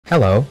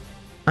Hello,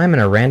 I'm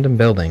in a random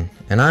building,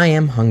 and I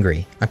am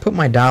hungry. I put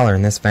my dollar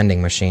in this vending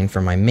machine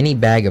for my mini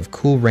bag of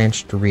Cool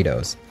Ranch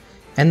Doritos,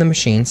 and the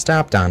machine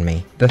stopped on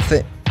me.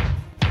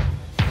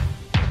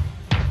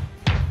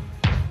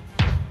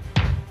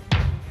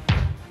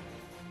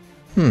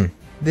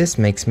 This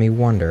makes me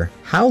wonder,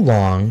 how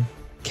long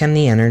can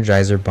the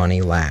Energizer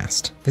Bunny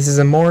last? This is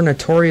a more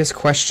notorious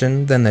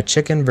question than the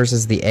chicken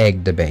versus the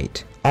egg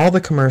debate. All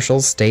the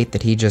commercials state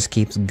that he just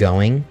keeps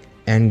going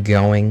and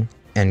going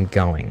and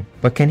going.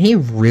 But can he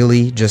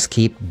really just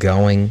keep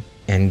going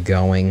and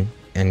going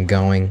and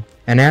going?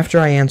 And after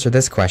I answer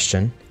this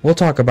question, we'll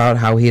talk about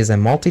how he is a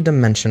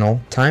multidimensional,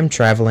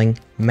 time-traveling,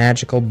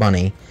 magical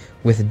bunny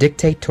with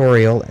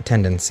dictatorial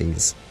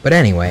tendencies. But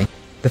anyway,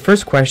 the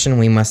first question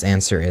we must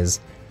answer is,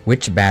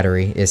 which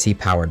battery is he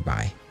powered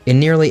by? In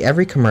nearly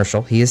every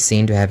commercial, he is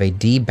seen to have a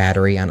D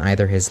battery on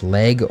either his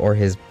leg or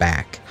his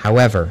back.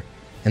 However,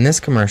 in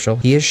this commercial,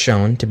 he is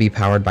shown to be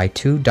powered by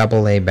two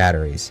AA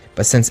batteries.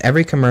 But since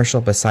every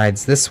commercial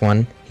besides this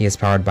one, he is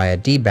powered by a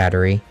D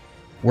battery,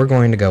 we're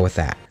going to go with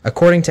that.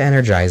 According to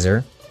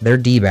Energizer, their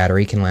D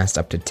battery can last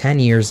up to 10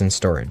 years in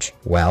storage.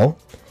 Well,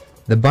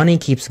 the bunny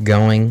keeps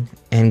going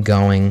and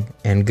going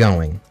and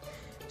going.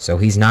 So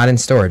he's not in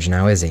storage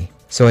now, is he?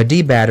 So a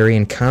D battery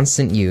in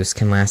constant use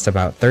can last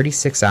about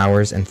 36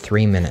 hours and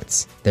 3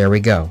 minutes. There we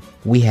go.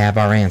 We have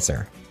our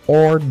answer.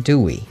 Or do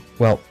we?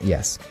 Well,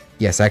 yes.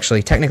 Yes,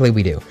 actually, technically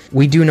we do.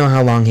 We do know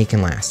how long he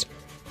can last.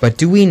 But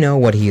do we know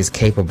what he is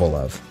capable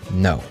of?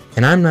 No.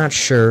 And I'm not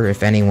sure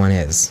if anyone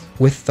is.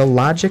 With the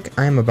logic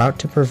I am about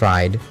to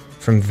provide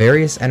from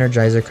various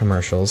Energizer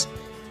commercials,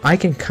 I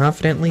can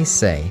confidently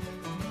say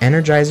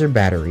Energizer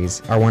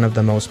batteries are one of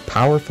the most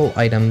powerful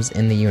items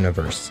in the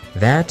universe.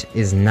 That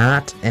is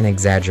not an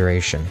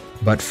exaggeration.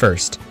 But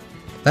first,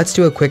 let's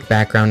do a quick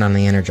background on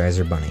the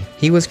Energizer Bunny.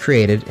 He was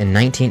created in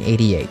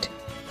 1988,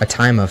 a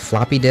time of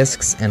floppy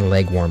disks and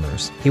leg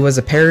warmers. He was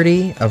a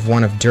parody of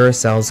one of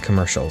Duracell's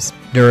commercials.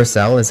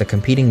 Duracell is a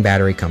competing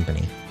battery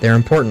company. They're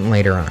important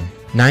later on.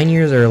 9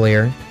 years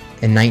earlier,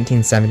 in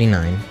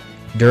 1979,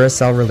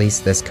 Duracell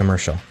released this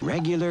commercial.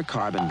 Regular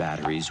carbon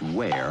batteries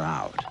wear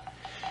out.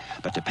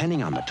 But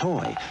depending on the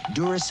toy,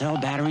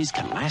 Duracell batteries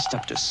can last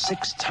up to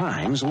 6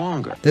 times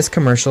longer. This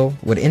commercial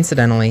would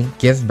incidentally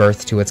give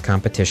birth to its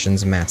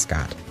competition's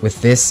mascot,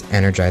 with this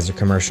Energizer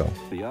commercial.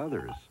 The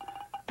others.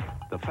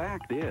 The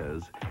fact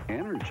is,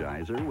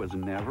 Energizer was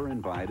never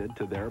invited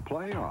to their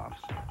playoffs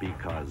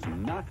because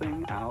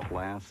nothing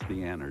outlasts the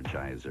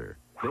Energizer.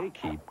 They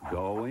keep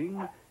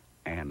going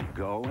and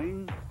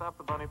going. Stop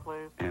the bunny,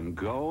 please. And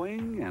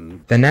going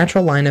and... The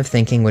natural line of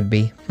thinking would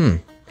be,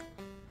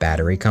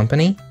 battery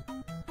company?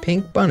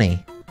 Pink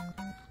bunny.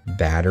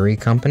 Battery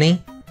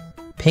company?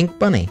 Pink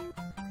bunny.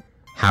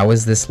 How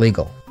is this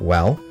legal?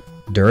 Well,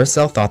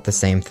 Duracell thought the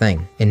same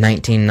thing. In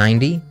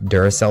 1990,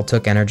 Duracell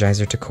took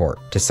Energizer to court.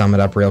 To sum it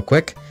up real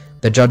quick,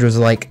 the judge was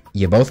like,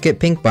 you both get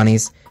pink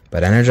bunnies,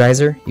 but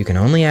Energizer, you can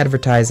only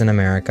advertise in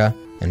America,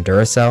 and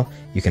Duracell,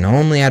 you can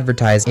only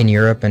advertise in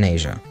Europe and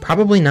Asia.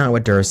 Probably not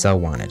what Duracell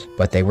wanted,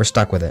 but they were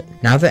stuck with it.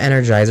 Now that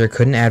Energizer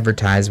couldn't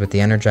advertise with the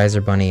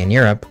Energizer Bunny in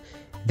Europe,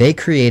 they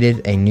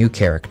created a new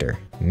character,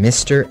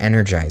 Mr.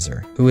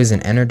 Energizer, who is an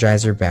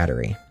Energizer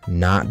battery.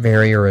 Not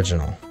very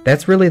original.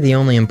 That's really the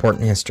only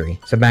important history.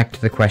 So back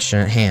to the question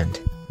at hand.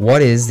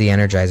 What is the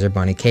Energizer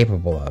Bunny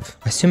capable of?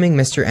 Assuming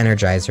Mr.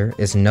 Energizer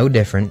is no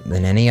different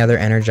than any other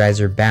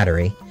Energizer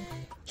battery,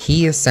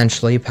 he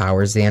essentially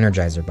powers the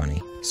Energizer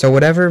Bunny. So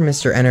whatever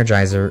Mr.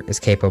 Energizer is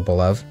capable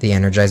of, the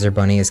Energizer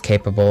Bunny is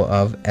capable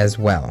of as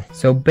well.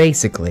 So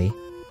basically,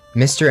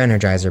 Mr.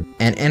 Energizer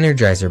and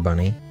Energizer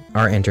Bunny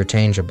are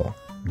interchangeable.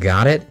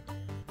 Got it?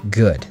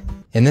 Good.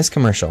 In this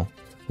commercial,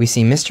 we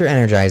see Mr.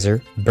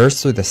 Energizer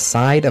burst through the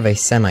side of a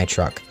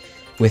semi-truck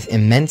with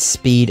immense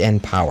speed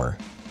and power.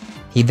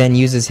 He then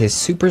uses his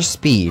super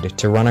speed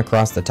to run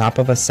across the top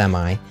of a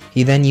semi.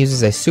 He then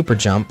uses a super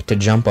jump to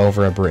jump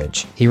over a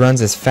bridge. He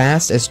runs as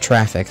fast as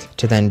traffic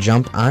to then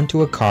jump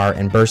onto a car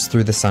and burst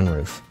through the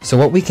sunroof. So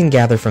what we can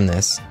gather from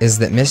this is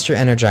that Mr.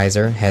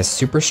 Energizer has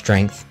super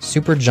strength,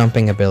 super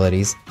jumping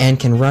abilities, and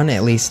can run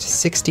at least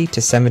 60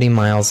 to 70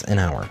 miles an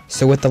hour.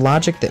 So with the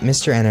logic that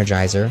Mr.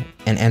 Energizer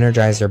and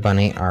Energizer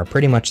Bunny are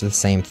pretty much the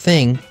same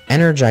thing,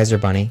 Energizer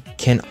Bunny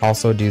can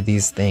also do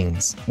these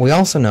things. We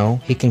also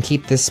know he can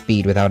keep this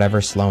speed without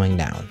ever slowing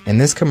down. In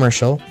this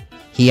commercial,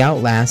 he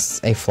outlasts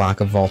a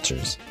flock of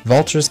vultures.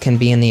 Vultures can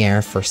be in the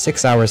air for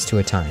 6 hours to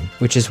a time,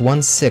 which is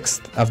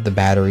 1/6 of the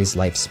battery's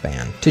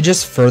lifespan. To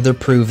just further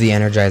prove the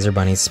Energizer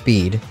Bunny's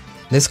speed,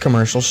 this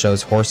commercial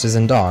shows horses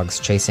and dogs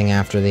chasing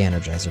after the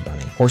Energizer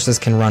Bunny. Horses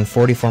can run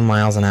 44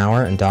 miles an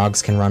hour and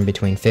dogs can run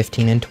between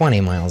 15 and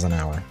 20 miles an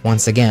hour.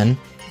 Once again,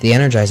 the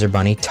Energizer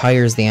Bunny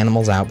tires the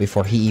animals out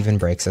before he even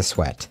breaks a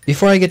sweat.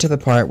 Before I get to the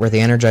part where the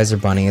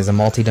Energizer Bunny is a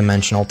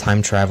multi-dimensional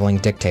time-traveling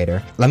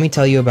dictator, let me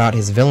tell you about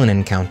his villain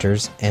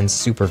encounters and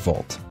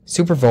Supervolt.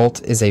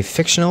 Supervolt is a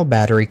fictional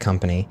battery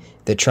company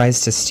that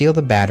tries to steal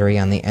the battery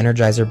on the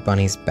Energizer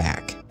Bunny's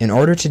back. In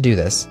order to do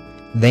this,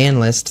 they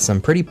enlist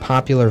some pretty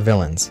popular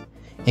villains,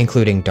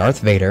 including Darth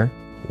Vader,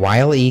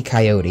 Wile E.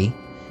 Coyote,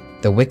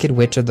 the Wicked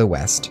Witch of the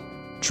West,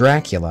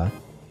 Dracula,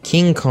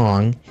 King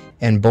Kong,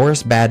 and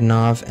Boris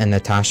Badenov and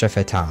Natasha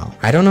Fatale.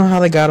 I don't know how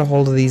they got a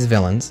hold of these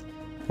villains,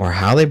 or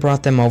how they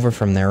brought them over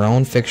from their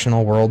own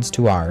fictional worlds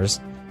to ours,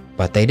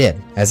 but they did.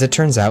 As it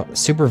turns out,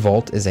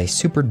 Supervolt is a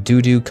super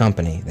doo-doo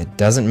company that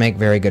doesn't make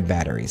very good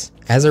batteries.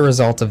 As a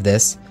result of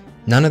this,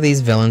 none of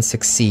these villains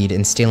succeed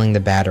in stealing the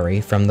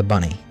battery from the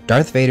bunny.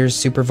 Darth Vader's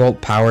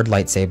Supervolt-powered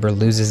lightsaber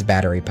loses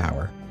battery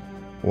power.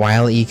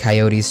 Wile E.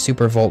 Coyote's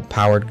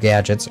Supervolt-powered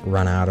gadgets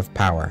run out of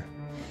power.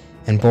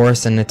 And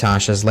Boris and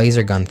Natasha's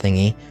laser gun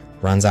thingy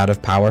runs out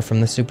of power from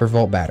the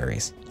Supervolt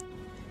batteries.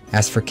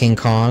 As for King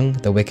Kong,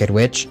 the Wicked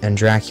Witch, and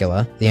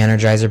Dracula, the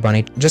Energizer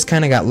Bunny just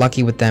kinda got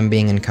lucky with them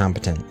being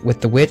incompetent, with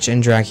the Witch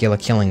and Dracula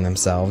killing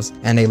themselves,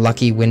 and a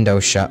lucky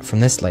window shut from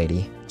this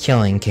lady,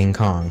 killing King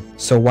Kong.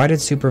 So why did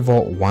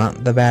Supervolt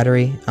want the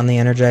battery on the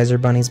Energizer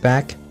Bunny's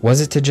back?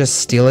 Was it to just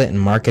steal it and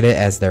market it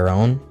as their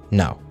own?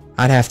 No.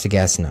 I'd have to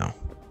guess no.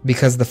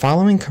 Because the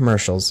following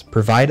commercials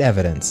provide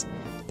evidence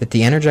that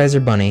the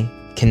Energizer Bunny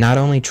can not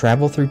only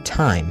travel through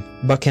time,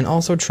 but can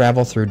also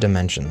travel through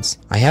dimensions.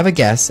 I have a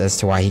guess as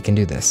to why he can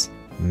do this.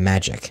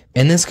 Magic.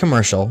 In this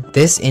commercial,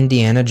 this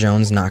Indiana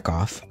Jones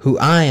knockoff, who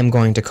I am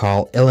going to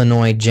call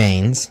Illinois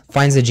Janes,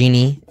 finds a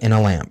genie in a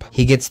lamp.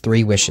 He gets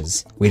 3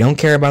 wishes. We don't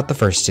care about the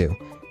first 2,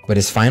 but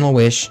his final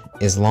wish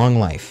is long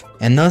life,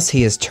 and thus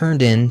he is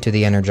turned into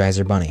the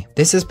Energizer Bunny.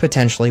 This is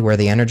potentially where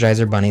the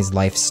Energizer Bunny's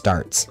life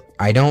starts.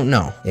 I don't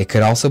know. It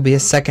could also be a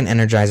second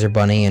Energizer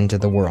Bunny into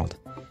the world.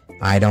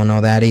 I don't know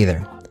that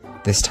either.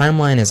 This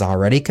timeline is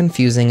already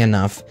confusing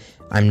enough.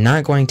 I'm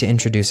not going to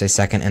introduce a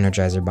second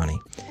Energizer Bunny.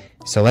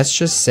 So let's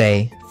just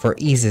say, for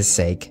ease's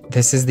sake,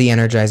 this is the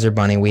Energizer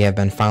Bunny we have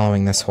been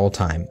following this whole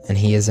time, and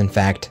he is in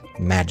fact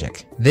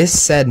magic. This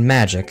said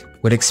magic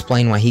would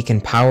explain why he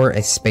can power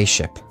a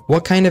spaceship.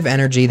 What kind of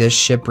energy this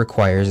ship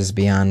requires is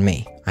beyond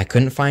me. I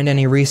couldn't find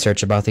any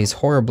research about these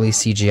horribly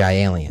CGI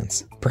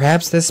aliens.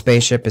 Perhaps this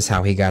spaceship is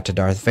how he got to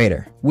Darth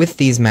Vader. With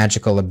these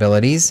magical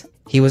abilities,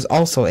 he was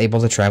also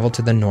able to travel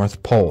to the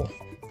North Pole.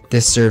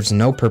 This serves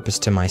no purpose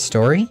to my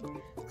story,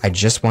 I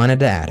just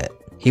wanted to add it.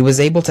 He was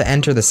able to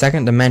enter the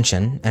second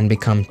dimension and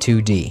become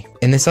 2D.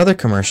 In this other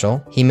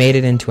commercial, he made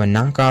it into a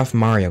knockoff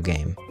Mario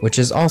game, which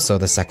is also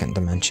the second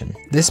dimension.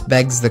 This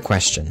begs the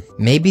question,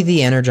 maybe the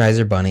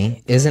Energizer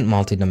Bunny isn't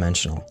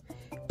multidimensional,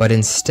 but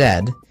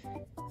instead,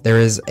 there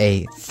is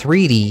a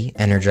 3D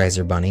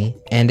Energizer Bunny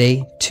and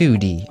a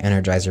 2D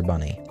Energizer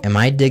Bunny. Am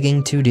I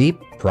digging too deep?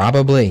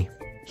 Probably.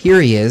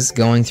 Here he is,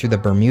 going through the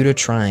Bermuda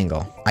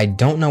Triangle. I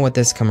don't know what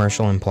this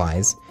commercial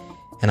implies,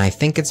 and I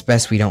think it's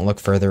best we don't look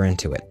further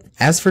into it.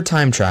 As for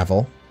time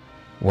travel,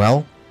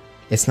 well,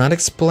 it's not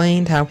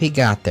explained how he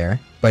got there,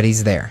 but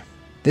he's there.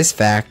 This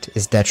fact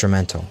is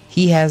detrimental.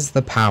 He has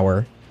the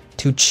power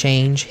to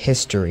change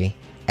history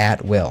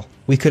at will.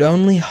 We could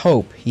only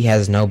hope he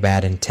has no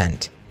bad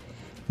intent.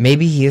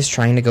 Maybe he is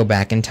trying to go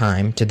back in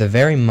time to the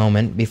very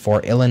moment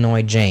before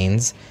Illinois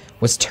Janes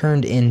was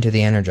turned into the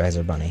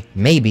Energizer Bunny.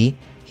 Maybe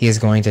he is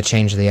going to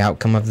change the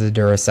outcome of the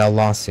Duracell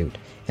lawsuit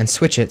and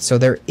switch it so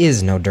there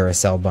is no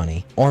Duracell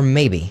Bunny. Or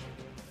maybe,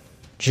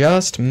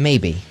 just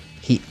maybe,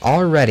 he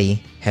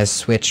already has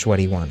switched what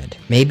he wanted.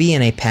 Maybe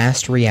in a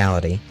past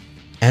reality,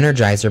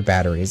 Energizer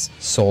batteries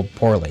sold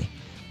poorly,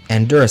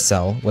 and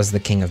Duracell was the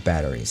king of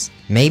batteries.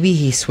 Maybe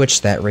he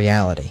switched that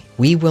reality.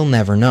 We will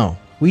never know.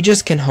 We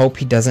just can hope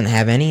he doesn't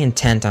have any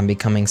intent on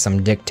becoming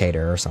some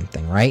dictator or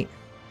something, right?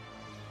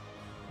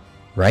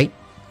 Right?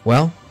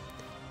 Well,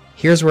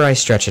 here's where I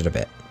stretch it a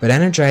bit. But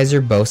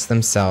Energizer boasts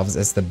themselves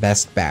as the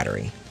best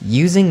battery.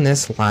 Using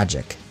this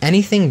logic,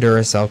 anything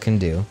Duracell can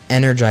do,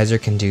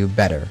 Energizer can do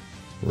better,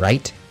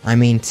 right? I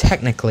mean,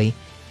 technically,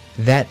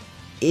 that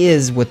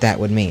is what that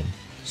would mean.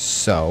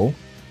 So,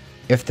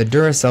 if the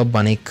Duracell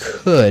Bunny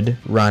could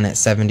run at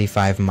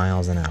 75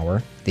 miles an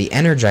hour, the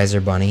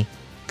Energizer Bunny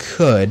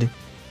could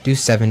do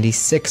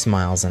 76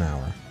 miles an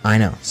hour. I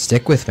know,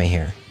 stick with me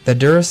here. The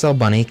Duracell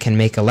Bunny can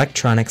make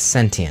electronics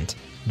sentient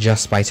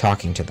just by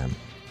talking to them,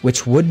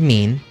 which would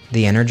mean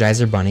the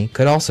Energizer Bunny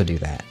could also do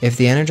that. If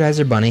the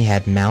Energizer Bunny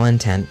had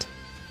malintent,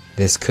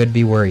 this could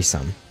be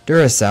worrisome.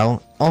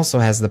 Duracell also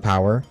has the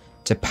power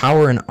to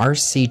power an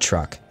RC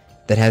truck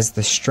that has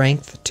the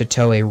strength to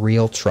tow a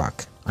real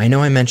truck. I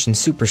know I mentioned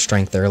super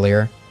strength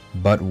earlier,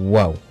 but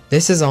whoa.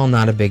 This is all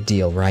not a big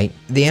deal, right?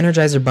 The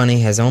Energizer Bunny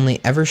has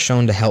only ever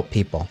shown to help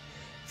people,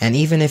 and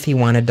even if he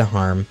wanted to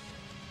harm,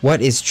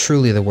 what is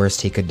truly the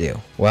worst he could do?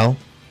 Well,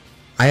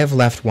 I have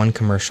left one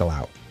commercial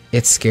out.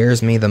 It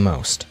scares me the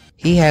most.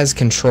 He has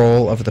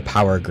control of the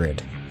power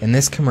grid. In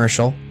this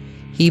commercial,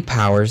 he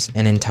powers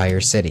an entire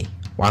city.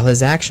 While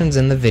his actions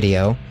in the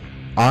video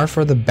are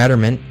for the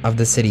betterment of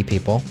the city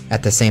people,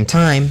 at the same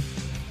time,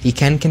 he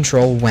can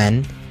control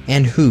when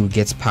and who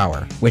gets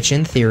power, which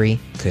in theory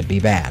could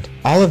be bad.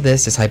 All of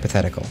this is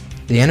hypothetical.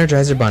 The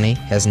Energizer Bunny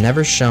has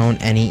never shown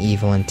any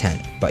evil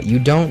intent, but you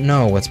don't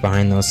know what's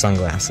behind those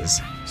sunglasses.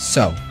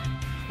 So,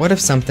 what if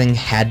something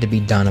had to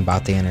be done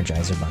about the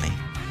Energizer Bunny?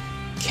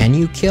 Can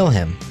you kill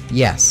him?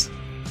 Yes.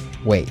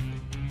 Wait.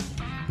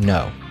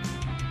 No.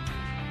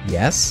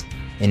 Yes?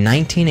 In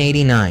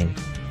 1989,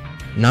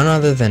 none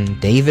other than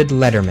David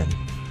Letterman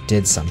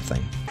did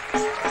something.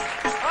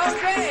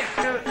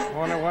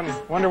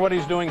 Wonder what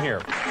he's doing here.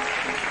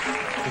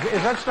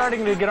 Is that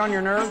starting to get on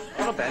your nerves? A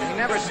little bit. He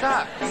never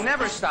stopped. He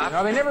never stopped.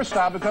 No, they never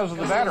stop because of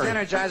the battery.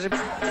 Energizer.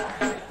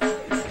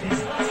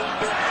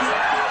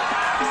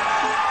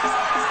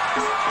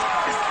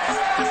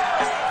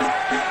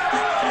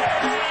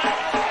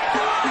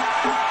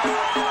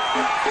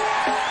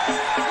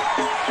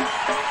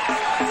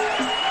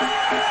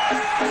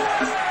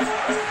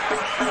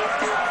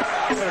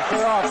 Better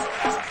clear off.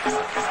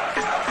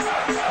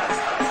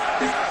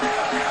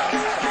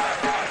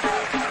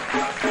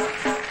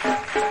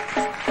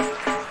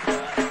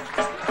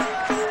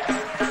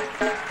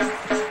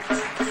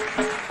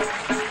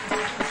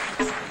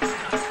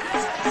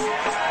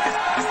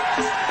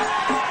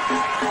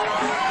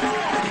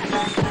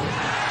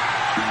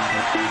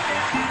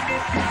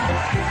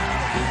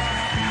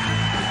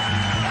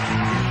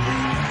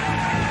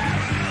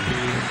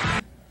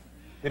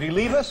 Did he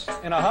leave us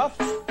in a huff?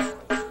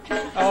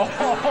 Oh,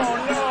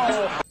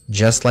 no!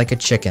 Just like a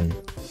chicken,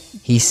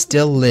 he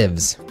still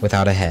lives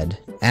without a head.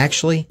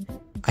 Actually,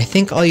 I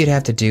think all you'd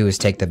have to do is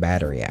take the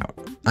battery out.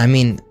 I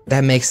mean,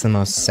 that makes the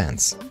most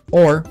sense.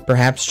 Or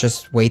perhaps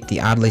just wait the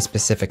oddly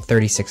specific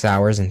 36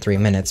 hours and 3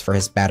 minutes for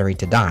his battery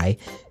to die,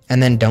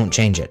 and then don't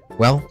change it.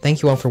 Well,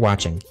 thank you all for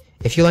watching.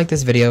 If you like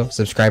this video,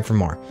 subscribe for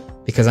more,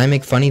 because I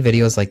make funny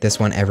videos like this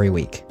one every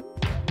week.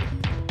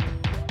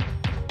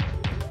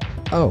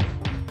 Oh,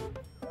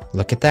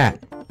 look at that.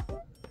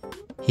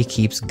 He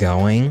keeps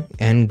going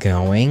and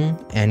going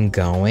and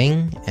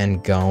going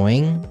and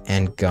going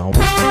and going.